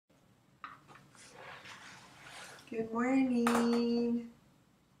Good morning.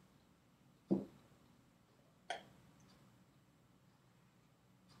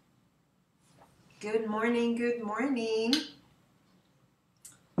 Good morning. Good morning.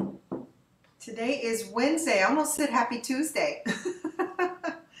 Today is Wednesday. I almost said happy Tuesday.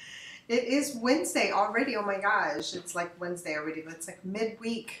 It is Wednesday already. Oh my gosh. It's like Wednesday already. It's like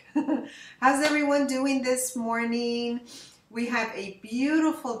midweek. How's everyone doing this morning? We have a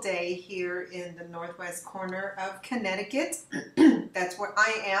beautiful day here in the northwest corner of Connecticut. That's where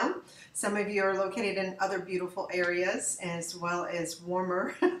I am. Some of you are located in other beautiful areas as well as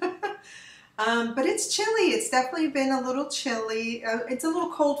warmer. But it's chilly. It's definitely been a little chilly. It's a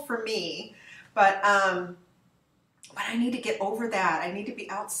little cold for me, but I need to get over that. I need to be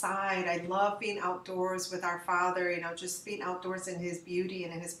outside. I love being outdoors with our Father, just being outdoors in His beauty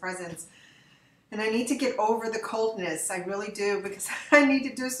and in His presence. And I need to get over the coldness. I really do, because I need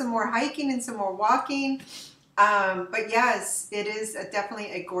to do some more hiking and some more walking. But yes, it is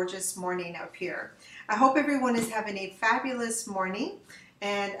definitely a gorgeous morning up here. I hope everyone is having a fabulous morning.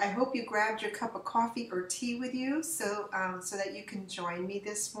 And I hope you grabbed your cup of coffee or tea with you so that you can join me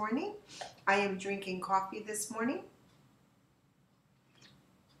this morning. I am drinking coffee this morning.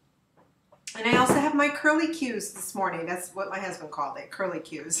 And I also have my curly cues this morning. That's what my husband called it, curly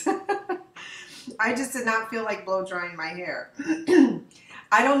cues. I just did not feel like blow drying my hair.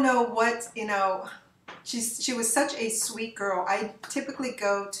 I don't know what, she was such a sweet girl. I typically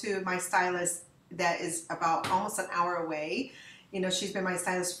go to my stylist that is about almost an hour away. She's been my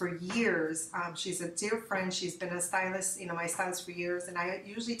stylist for years. She's a dear friend. She's been a stylist, my stylist for years, and I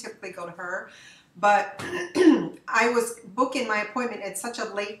usually typically go to her. But I was booking my appointment at such a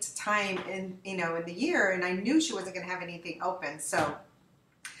late time in the year, and I knew she wasn't going to have anything open. So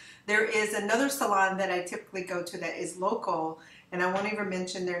there is another salon that I typically go to that is local, and I won't even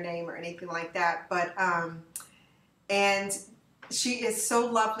mention their name or anything like that. But and she is so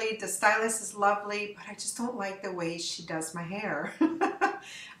lovely. The stylist is lovely, but I just don't like the way she does my hair.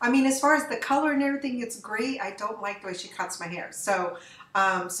 I mean, as far as the color and everything, it's great. I don't like the way she cuts my hair. So,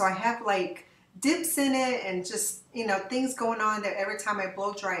 so I have like dips in it and just, things going on that every time I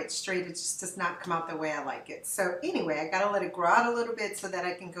blow dry it straight, it just does not come out the way I like it. So anyway, I got to let it grow out a little bit so that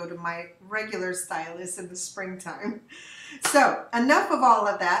I can go to my regular stylist in the springtime. So enough of all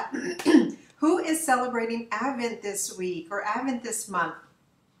of that. Who is celebrating Advent this week or Advent this month?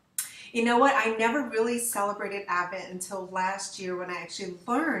 You know what? I never really celebrated Advent until last year when I actually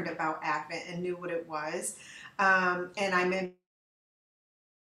learned about Advent and knew what it was. And I'm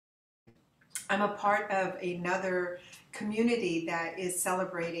a part of another community that is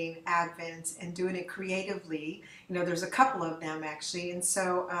celebrating Advent and doing it creatively. There's a couple of them actually, and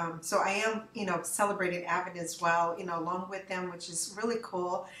so so I am celebrating Advent as well, along with them, which is really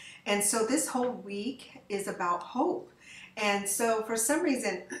cool. And so this whole week is about hope. And so for some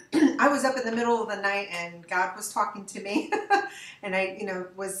reason, I was up in the middle of the night and God was talking to me, and I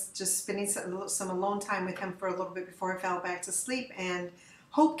was just spending some alone time with Him for a little bit before I fell back to sleep. And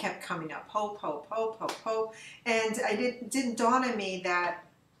hope kept coming up. Hope, hope, hope, hope, hope. And it didn't dawn on me that,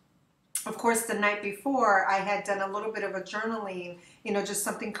 of course, the night before I had done a little bit of a journaling, just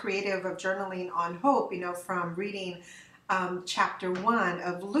something creative of journaling on hope, from reading chapter 1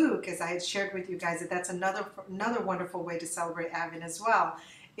 of Luke, as I had shared with you guys. That's another wonderful way to celebrate Advent as well,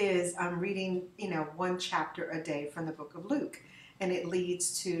 is reading, one chapter a day from the book of Luke. And it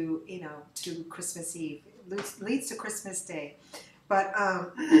leads to, to Christmas Eve. It leads to Christmas Day. But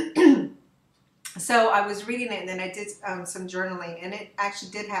so I was reading it, and then I did some journaling, and it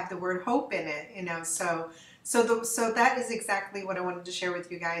actually did have the word hope in it, so that is exactly what I wanted to share with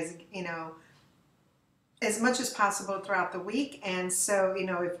you guys, as much as possible throughout the week. And so,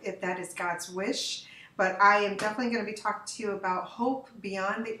 if that is God's wish. But I am definitely going to be talking to you about hope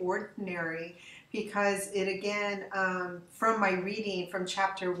beyond the ordinary, because it again, from my reading from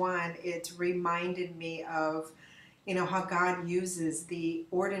chapter 1, it reminded me of how God uses the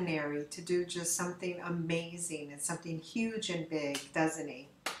ordinary to do just something amazing and something huge and big, doesn't He?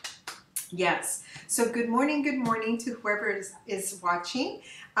 Yes. So good morning to whoever is watching.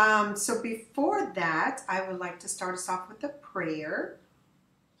 So before that, I would like to start us off with a prayer.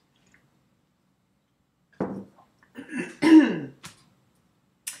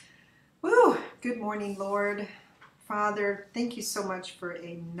 Woo! Good morning, Lord. Father, thank you so much for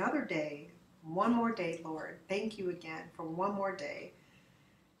another day. One more day, Lord. Thank you again for one more day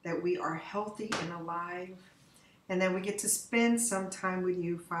that we are healthy and alive, and that we get to spend some time with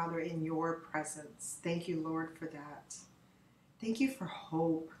you, Father, in your presence. Thank you, Lord, for that. Thank you for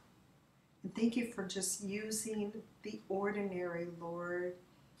hope. And thank you for just using the ordinary, Lord.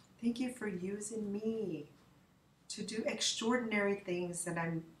 Thank you for using me to do extraordinary things that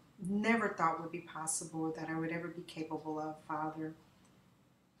I never thought would be possible or that I would ever be capable of, Father.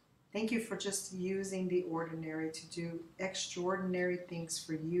 Thank you for just using the ordinary to do extraordinary things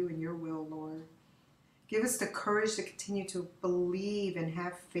for you and your will, Lord. Give us the courage to continue to believe and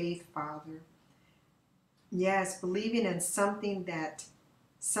have faith, Father. Yes, believing in something that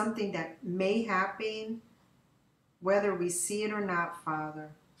may happen, whether we see it or not,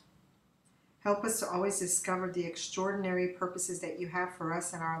 Father. Help us to always discover the extraordinary purposes that you have for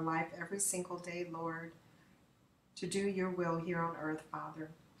us in our life every single day, Lord, to do your will here on earth,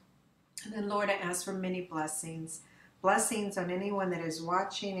 Father. And then, Lord, I ask for many blessings. Blessings on anyone that is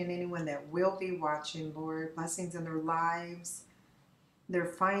watching and anyone that will be watching, Lord. Blessings in their lives, their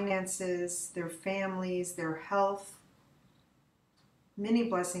finances, their families, their health. Many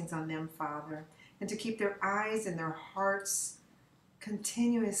blessings on them, Father. And to keep their eyes and their hearts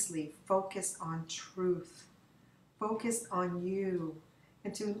continuously focused on truth, focused on you,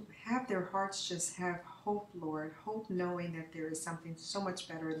 and to have their hearts just have hope, Lord, hope knowing that there is something so much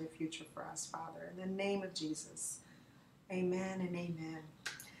better in the future for us, Father. In the name of Jesus, amen and amen.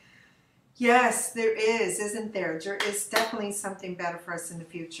 Yes, there is, isn't there? There is definitely something better for us in the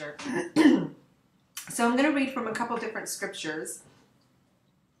future. So I'm going to read from a couple different scriptures.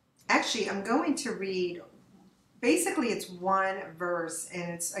 Actually, I'm going to read, basically it's one verse,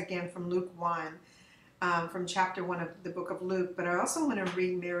 and it's again from Luke 1, from chapter 1 of the book of Luke, but I also want to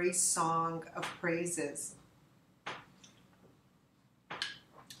read Mary's song of praises,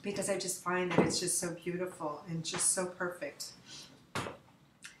 because I just find that it's just so beautiful and just so perfect.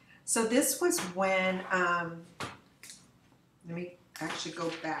 So this was when, let me actually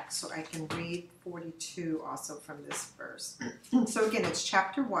go back so I can read 42 also from this verse. So again, it's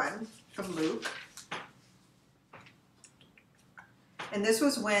chapter 1 of Luke. And this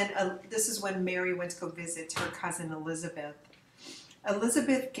is when Mary went to go visit her cousin Elizabeth.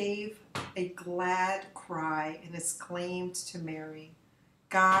 Elizabeth gave a glad cry and exclaimed to Mary,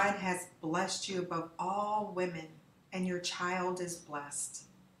 "God has blessed you above all women, and your child is blessed.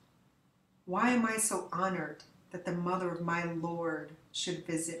 Why am I so honored that the mother of my Lord should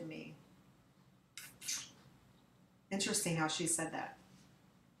visit me?" Interesting how she said that.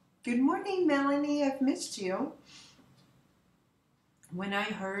 Good morning, Melanie. I've missed you. When I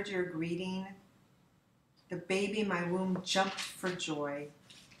heard your greeting, the baby in my womb jumped for joy.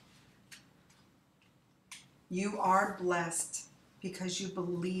 You are blessed because you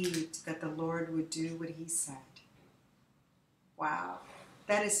believed that the Lord would do what he said. Wow.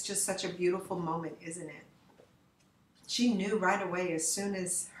 That is just such a beautiful moment, isn't it? She knew right away as soon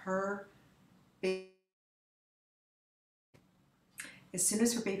as her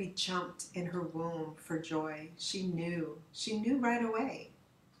baby jumped in her womb for joy, she knew right away.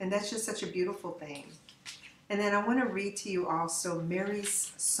 And that's just such a beautiful thing. And then I want to read to you also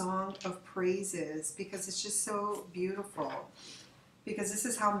Mary's song of praises, because it's just so beautiful. Because this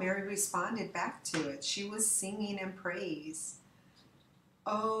is how Mary responded back to it. She was singing in praise.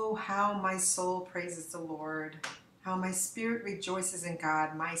 Oh, how my soul praises the Lord, how my spirit rejoices in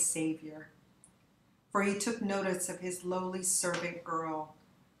God, my Savior. For he took notice of his lowly servant girl.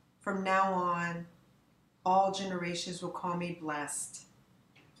 From now on, all generations will call me blessed.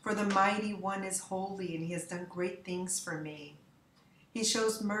 For the mighty one is holy, and he has done great things for me. He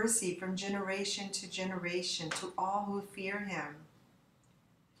shows mercy from generation to generation to all who fear him.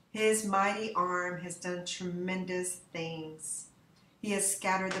 His mighty arm has done tremendous things. He has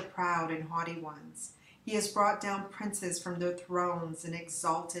scattered the proud and haughty ones. He has brought down princes from their thrones and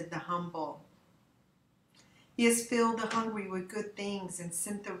exalted the humble. He has filled the hungry with good things and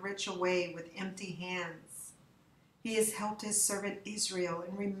sent the rich away with empty hands. He has helped his servant Israel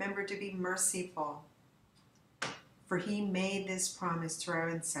and remembered to be merciful. For he made this promise to our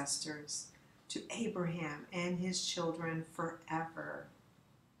ancestors, to Abraham and his children forever.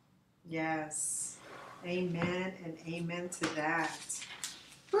 Yes. Amen and amen to that.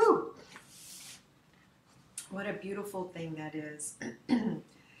 Woo! What a beautiful thing that is.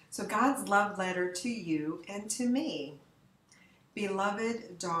 So God's love letter to you and to me.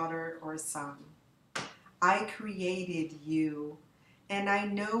 Beloved daughter or son, I created you, and I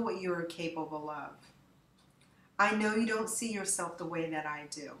know what you are capable of. I know you don't see yourself the way that I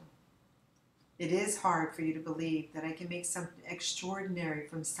do. It is hard for you to believe that I can make something extraordinary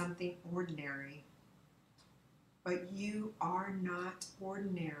from something ordinary. But you are not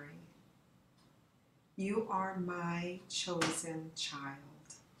ordinary. You are my chosen child.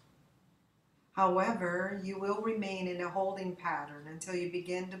 However, you will remain in a holding pattern until you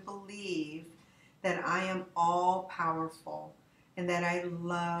begin to believe that I am all powerful and that I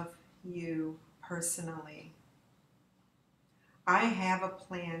love you personally. I have a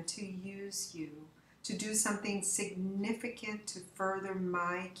plan to use you to do something significant to further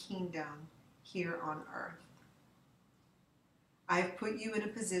my kingdom here on earth. I've put you in a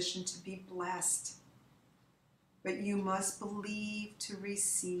position to be blessed, but you must believe to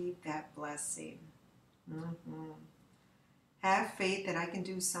receive that blessing. Have faith that I can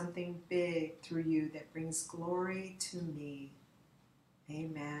do something big through you that brings glory to me.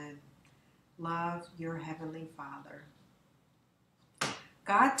 Amen. Love, your Heavenly Father.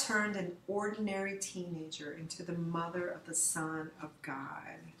 God turned an ordinary teenager into the mother of the Son of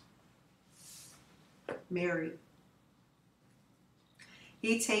God, Mary.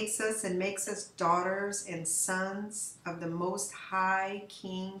 He takes us and makes us daughters and sons of the Most High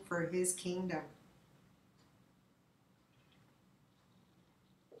King for his kingdom.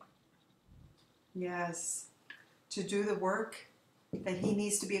 Yes, to do the work that he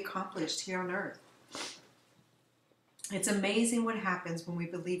needs to be accomplished here on earth. It's amazing what happens when we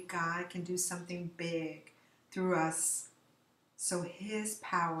believe God can do something big through us so his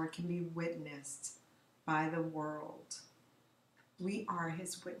power can be witnessed by the world. We are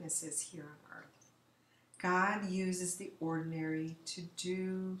his witnesses here on earth. God uses the ordinary to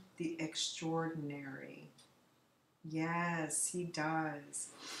do the extraordinary. Yes, he does.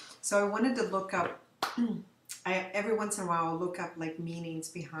 So I wanted to look up, every once in a while I'll look up like meanings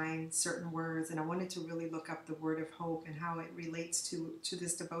behind certain words, and I wanted to really look up the word of hope and how it relates to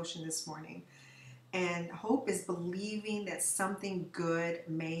this devotion this morning. And hope is believing that something good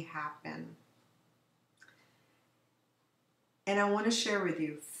may happen. And I want to share with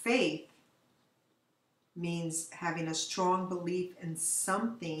you, faith means having a strong belief in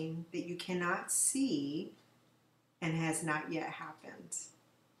something that you cannot see and has not yet happened.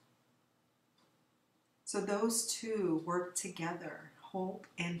 So those two work together, hope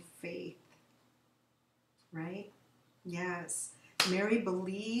and faith, right? Yes. Mary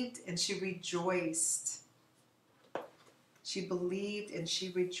believed and she rejoiced. She believed and she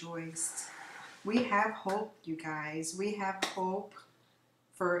rejoiced. We have hope, you guys. We have hope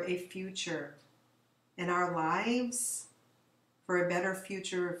for a future in our lives, for a better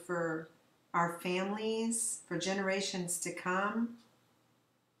future for our families, for generations to come.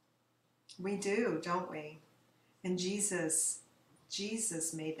 We do, don't we? And Jesus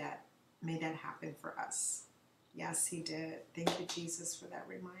made that happen for us. Yes, he did. Thank you, Jesus, for that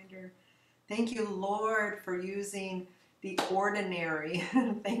reminder. Thank you, Lord, for using the ordinary.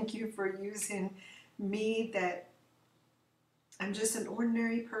 Thank you for using me, that I'm just an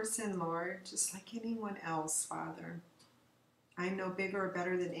ordinary person, Lord, just like anyone else, Father. I'm no bigger or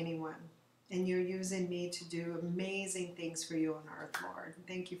better than anyone. And you're using me to do amazing things for you on earth, Lord.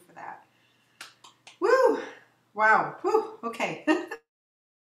 Thank you for that. Woo! Wow. Woo! Okay.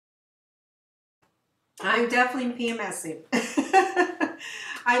 I'm definitely PMSing.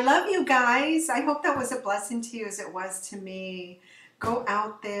 I love you guys. I hope that was a blessing to you as it was to me. Go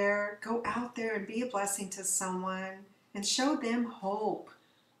out there and be a blessing to someone and show them hope.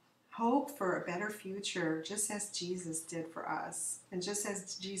 Hope for a better future, just as Jesus did for us, and just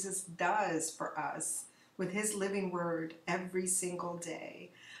as Jesus does for us with his living word every single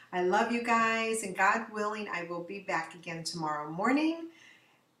day. I love you guys, and God willing, I will be back again tomorrow morning.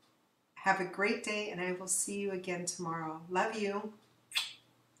 Have a great day, and I will see you again tomorrow. Love you.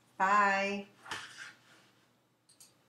 Bye.